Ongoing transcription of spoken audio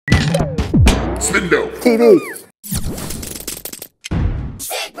Spindo. TV.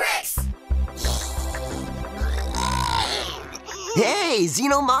 Hey,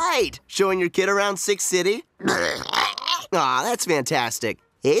 Xenomite! Showing your kid around Six City? Aw, that's fantastic.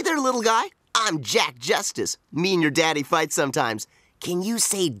 Hey there, little guy. I'm Jack Justice. Me and your daddy fight sometimes. Can you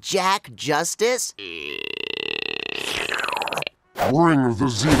say Jack Justice? Bring the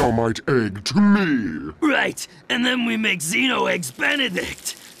Xenomite egg to me. Right, and then we make Eggs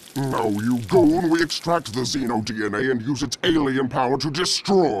Benedict. Now you go and we extract the Xeno DNA and use its alien power to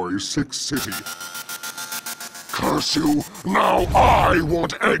destroy Six City. Curse you! Now I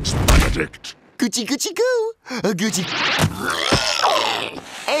want Eggs Benedict! Goochie goochie goo! Goochie.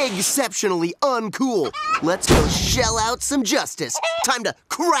 Exceptionally uncool. Let's go shell out some justice. Time to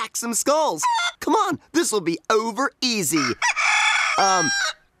crack some skulls. Come on, this'll be over easy.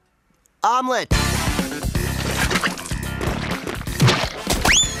 Omelet.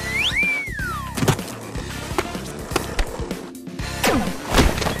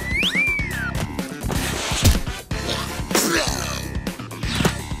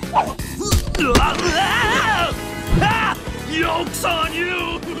 Yolk's on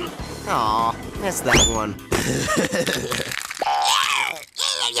you! Aw, missed that one.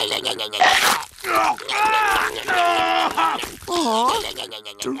 Aw,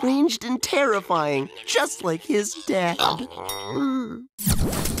 deranged and terrifying, just like his dad.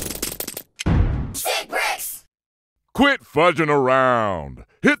 Quit fudging around.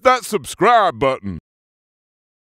 Hit that subscribe button.